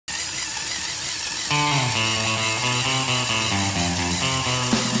Hi,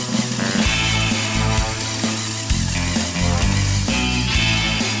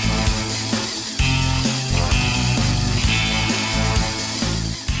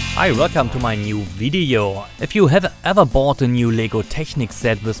 welcome to my new video. If you have ever bought a new Lego Technic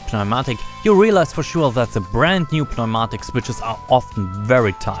set with pneumatic, you realize for sure that the brand new pneumatic switches are often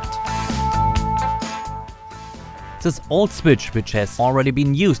very tight. This old switch, which has already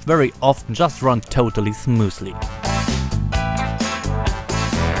been used very often, just runs totally smoothly.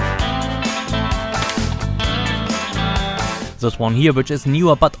 This one here, which is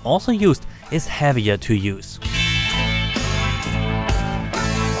newer but also used, is heavier to use.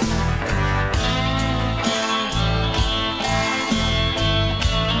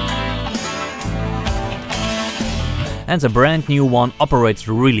 And the brand new one operates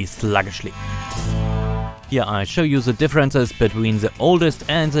really sluggishly. Here I show you the differences between the oldest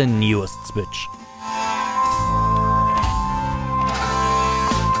and the newest switch.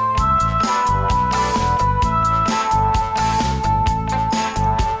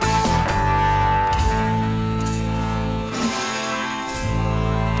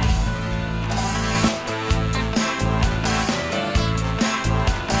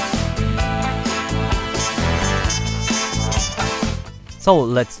 So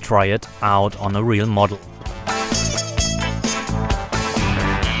let's try it out on a real model.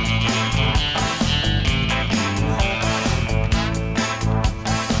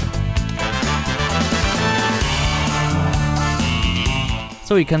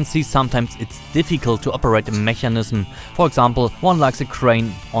 So you can see sometimes it's difficult to operate a mechanism, for example one like the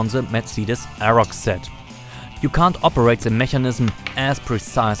crane on the Mercedes Arocs set. You can't operate the mechanism as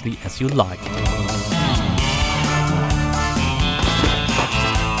precisely as you like.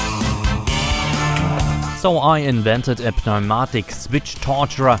 So I invented a Pneumatic Switch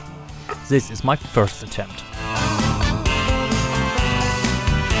Torturer. This is my first attempt.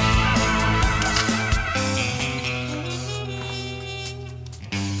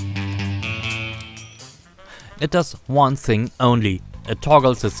 It does one thing only. It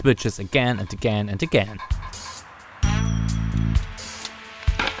toggles the switches again and again and again.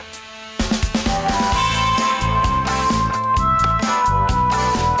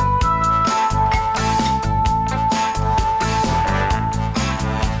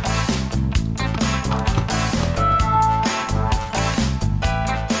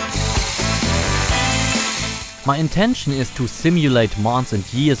 My intention is to simulate months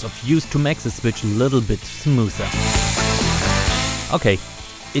and years of use to make the switch a little bit smoother. Okay,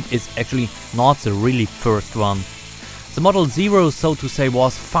 it is actually not the really first one. The Model 0, so to say,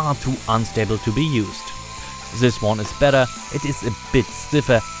 was far too unstable to be used. This one is better, it is a bit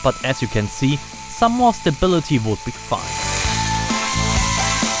stiffer, but as you can see, some more stability would be fine.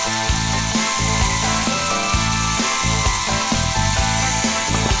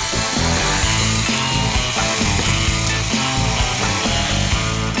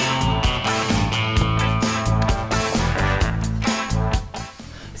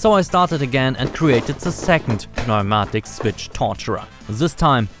 So I started again and created the second Pneumatic Switch Torturer, this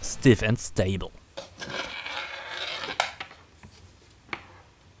time stiff and stable.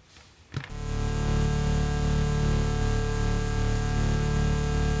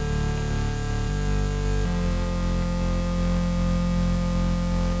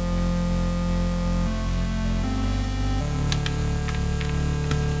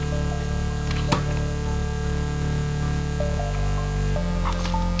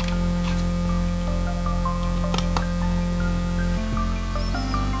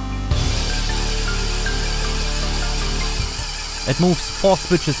 It moves 4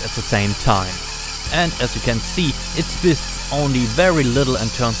 switches at the same time. And as you can see, it twists only very little and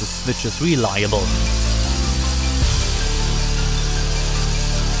turns the switches reliable.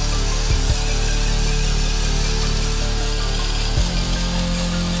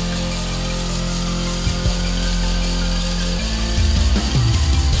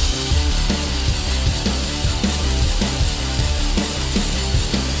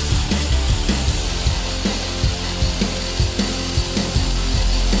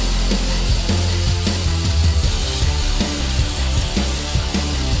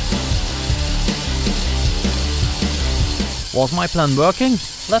 Was my plan working?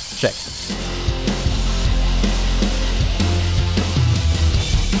 Let's check.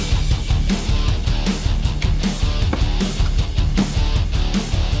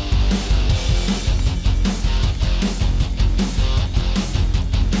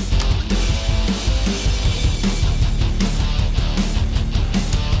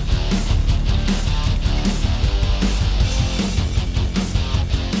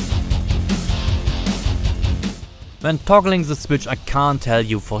 When toggling the switch, I can't tell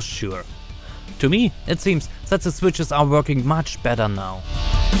you for sure. To me, it seems that the switches are working much better now.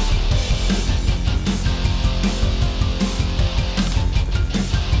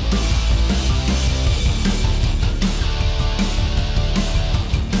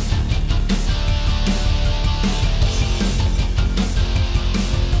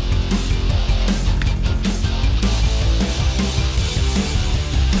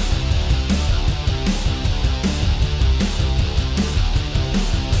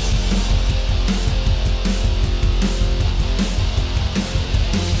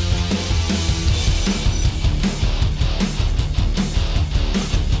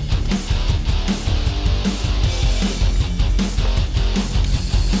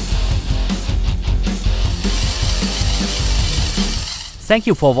 Thank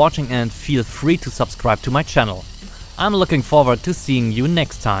you for watching and feel free to subscribe to my channel. I'm looking forward to seeing you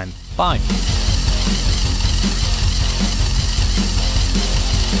next time. Bye!